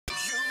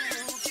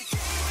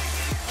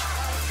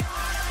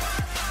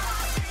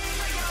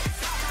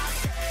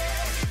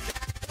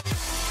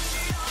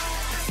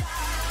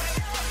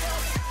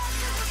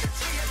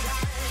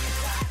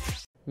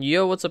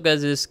Yo, what's up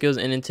guys, this is Skills,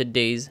 and in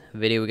today's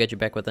video we got you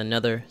back with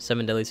another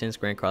 7 Deadly Sins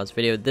Grand Cross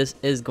video. This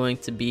is going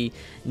to be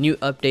new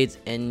updates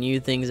and new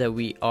things that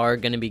we are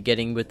going to be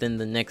getting within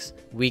the next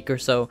week or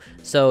so.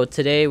 So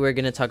today we're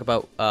going to talk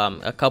about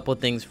a couple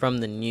things from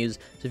the news.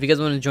 So if you guys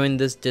want to join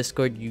this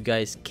Discord, you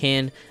guys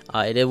can.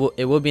 It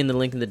will be in the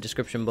link in the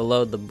description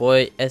below. The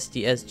boy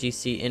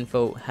SDSGC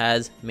Info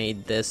has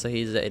made this, so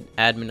he's an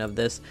admin of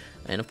this.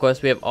 And of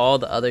course we have all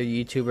the other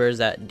YouTubers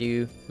that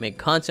do make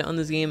content on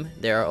this game.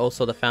 They are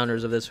also the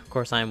founders of this. Of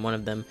course I am one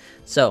of them.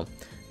 So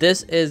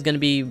this is going to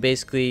be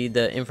basically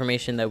the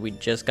information that we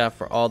just got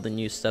for all the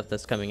new stuff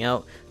that's coming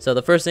out. So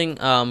the first thing,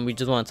 we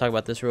just want to talk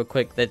about this real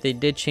quick, that they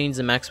did change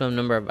the maximum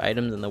number of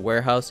items in the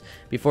warehouse.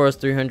 Before it was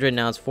 300,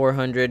 now it's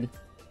 400.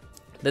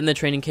 Then the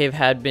training cave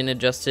had been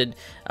adjusted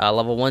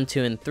level 1,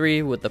 2, and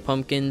 3 with the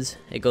pumpkins.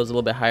 It goes a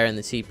little bit higher in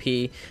the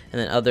CP,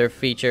 and then other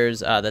features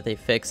that they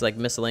fix, like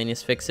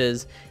miscellaneous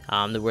fixes,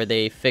 where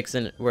they fix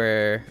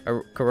where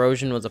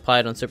corrosion was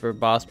applied on super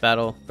boss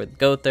battle with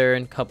Gother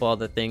and a couple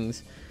other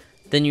things.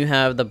 Then you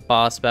have the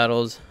boss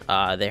battles.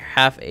 They're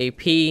half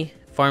AP.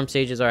 Farm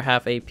stages are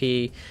half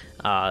AP.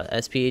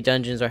 SPA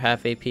dungeons are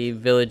half AP.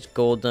 Village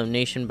gold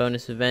donation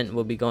bonus event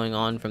will be going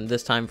on from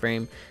this time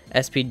frame.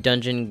 SP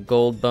dungeon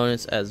gold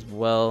bonus as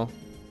well.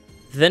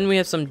 Then we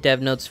have some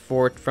dev notes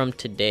from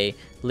today.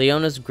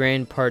 Leona's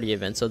grand party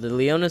event. So the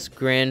Leona's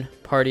grand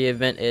party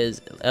event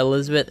is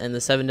Elizabeth and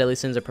the 7 Deadly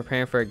Sins are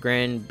preparing for a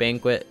grand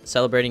banquet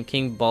celebrating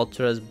King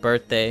Baltra's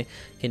birthday.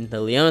 Can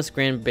the Leona's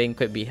grand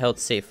banquet be held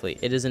safely?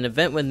 It is an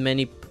event with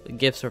many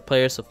gifts for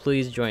players, so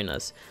please join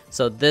us.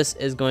 So this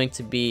is going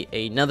to be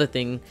another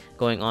thing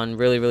going on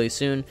really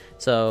soon.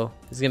 So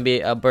it's going to be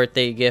a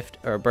birthday gift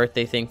or a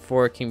birthday thing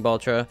for King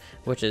Baltra,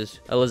 which is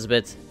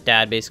Elizabeth's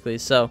dad basically.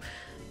 So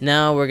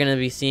now we're going to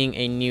be seeing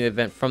a new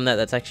event from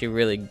that's actually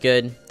really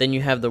good. Then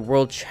you have the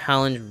World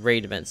Challenge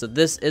raid event. So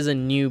this is a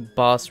new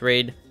boss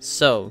raid.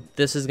 So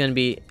this is going to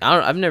be,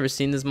 I've never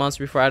seen this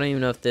monster before. I don't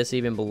even know if this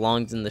even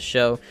belongs in the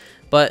show,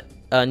 but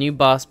a new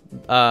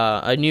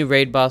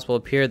raid boss will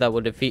appear that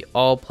will defeat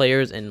all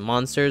players and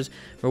monsters.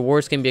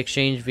 Rewards can be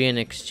exchanged via an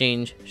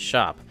exchange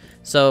shop.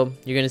 So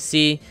you're gonna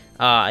see,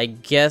 I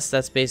guess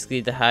that's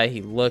basically how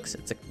he looks.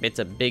 It's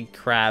a big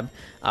crab.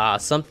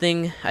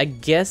 Something, I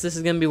guess this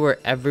is gonna be where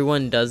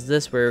everyone does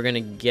this, where we're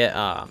gonna get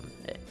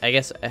I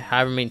guess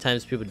however many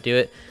times people do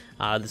it.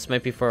 This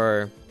might be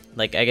for,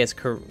 like, I guess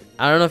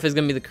I don't know if it's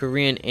gonna be the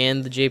Korean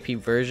and the JP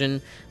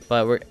version,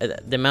 but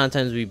the amount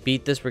of times we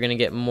beat this, we're gonna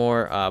get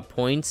more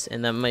points,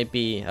 and that might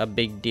be a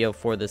big deal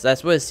for this.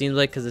 That's what it seems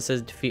like, because it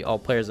says defeat all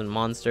players and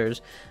monsters.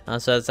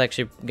 So that's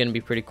actually gonna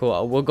be pretty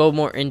cool. We'll go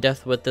more in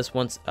depth with this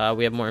once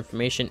we have more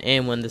information,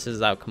 and when this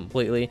is out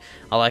completely,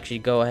 I'll actually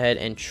go ahead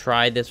and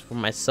try this for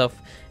myself,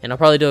 and I'll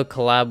probably do a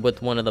collab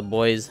with one of the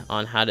boys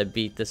on how to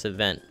beat this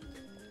event.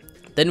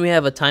 Then we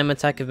have a time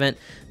attack event.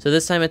 So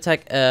this time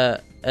attack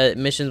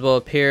missions will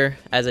appear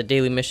as a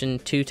daily mission.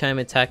 2 time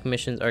attack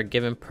missions are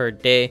given per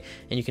day,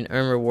 and you can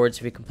earn rewards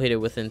if you complete it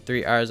within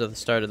 3 hours of the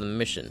start of the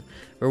mission.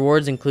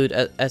 Rewards include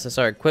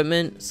SSR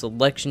equipment,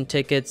 selection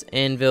tickets,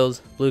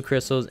 anvils, blue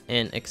crystals,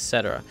 and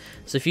etc.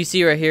 So if you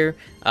see right here,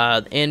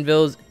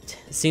 anvils,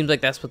 seems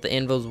like that's what the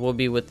anvils will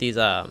be with these.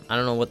 I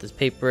don't know what this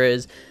paper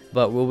is,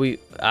 but we'll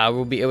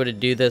be able to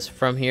do this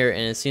from here,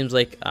 and it seems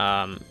like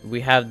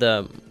we have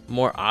the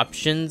more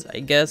options, I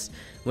guess,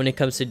 when it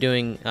comes to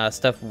doing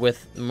stuff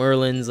with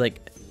Merlin's,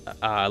 like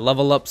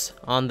level ups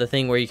on the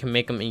thing where you can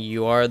make them in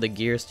UR, the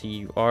gears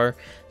to UR.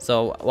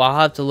 So I'll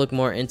have to look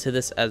more into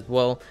this as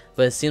well,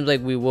 but it seems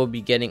like we will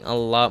be getting a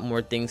lot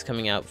more things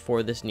coming out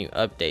for this new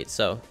update.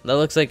 So that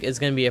looks like it's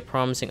going to be a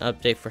promising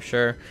update for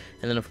sure.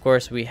 And then of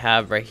course we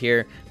have right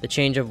here the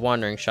change of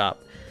Wandering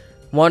Shop.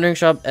 Wandering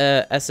Shop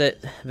asset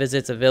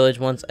visits a village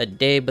once a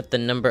day, but the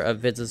number of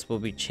visits will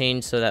be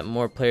changed so that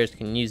more players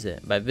can use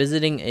it. By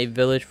visiting a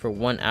village for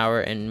 1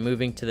 hour and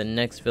moving to the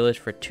next village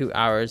for 2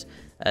 hours,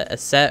 a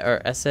set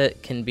or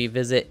asset can be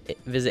visit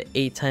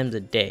 8 times a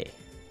day.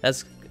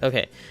 That's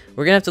okay.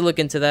 We're gonna have to look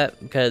into that,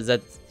 because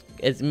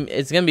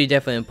it's gonna be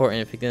definitely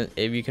important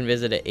if you can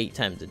visit it 8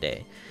 times a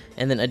day.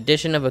 And then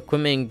addition of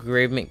equipment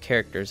engravement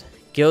characters.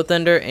 Gil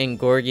Thunder and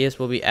Gorgias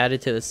will be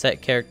added to the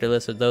set character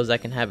list of those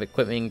that can have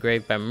equipment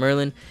engraved by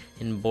Merlin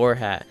and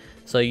Boarhat.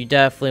 So you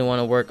definitely want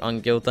to work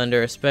on Gil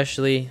Thunder,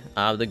 especially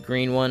the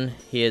green one.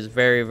 He is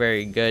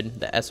very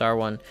good. The SR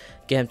one,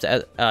 get him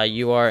to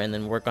UR, and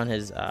then work on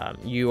his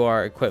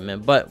UR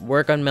equipment. But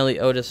work on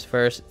Meliodas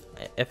first,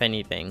 if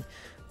anything.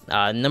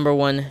 Number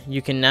 1,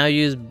 you can now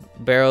use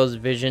Barrel's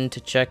vision to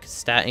check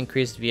stat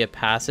increase via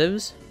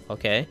passives.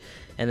 Okay.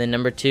 And then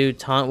number 2,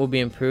 taunt will be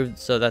improved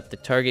so that the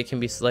target can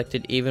be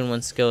selected even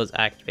when skill is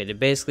activated.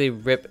 Basically,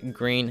 rip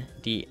green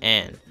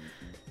DN.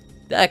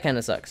 That kind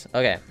of sucks.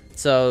 Okay,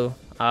 so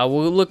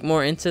we'll look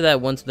more into that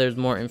once there's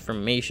more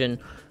information.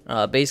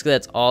 Basically,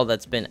 that's all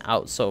that's been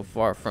out so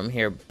far from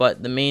here.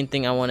 But the main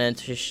thing I wanted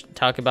to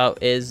talk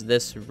about is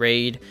this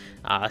raid.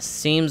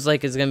 Seems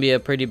like it's going to be a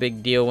pretty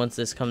big deal once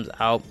this comes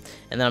out.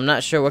 And then I'm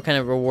not sure what kind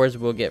of rewards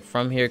we'll get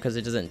from here, because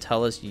it doesn't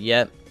tell us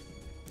yet.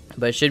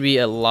 But it should be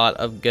a lot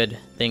of good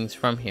things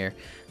from here.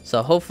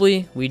 So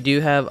hopefully we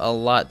do have a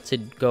lot to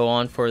go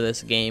on for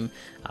this game.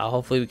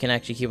 Hopefully we can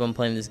actually keep on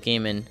playing this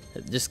game and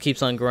it just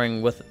keeps on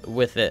growing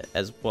with it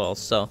as well.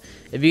 So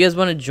if you guys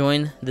want to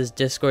join this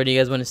Discord, you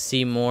guys want to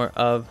see more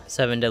of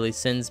 7 Deadly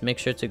Sins, make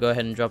sure to go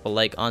ahead and drop a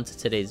like onto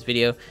today's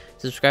video.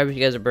 Subscribe if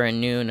you guys are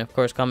brand new, and of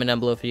course comment down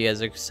below if you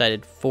guys are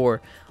excited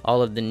for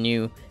all of the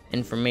new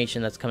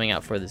information that's coming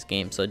out for this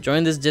game. So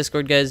join this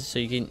Discord, guys, so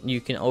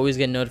you can always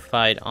get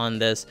notified on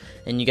this,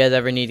 and you guys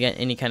ever need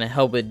any kind of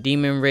help with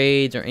demon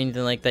raids or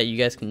anything like that, you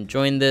guys can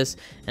join this.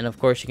 And of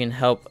course you can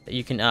help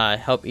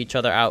each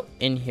other out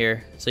in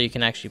here so you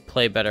can actually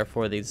play better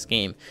for this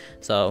game.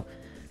 So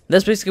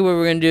that's basically what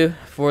we're gonna do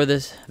for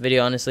this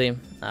video. Honestly,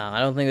 I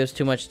don't think there's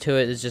too much to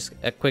it. It's just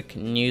a quick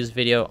news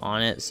video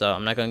on it, so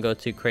I'm not gonna go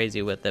too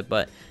crazy with it.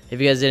 But if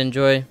you guys did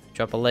enjoy,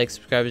 drop a like,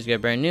 subscribe if you guys are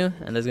brand new,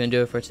 and that's gonna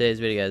do it for today's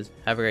video, guys.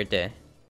 Have a great day.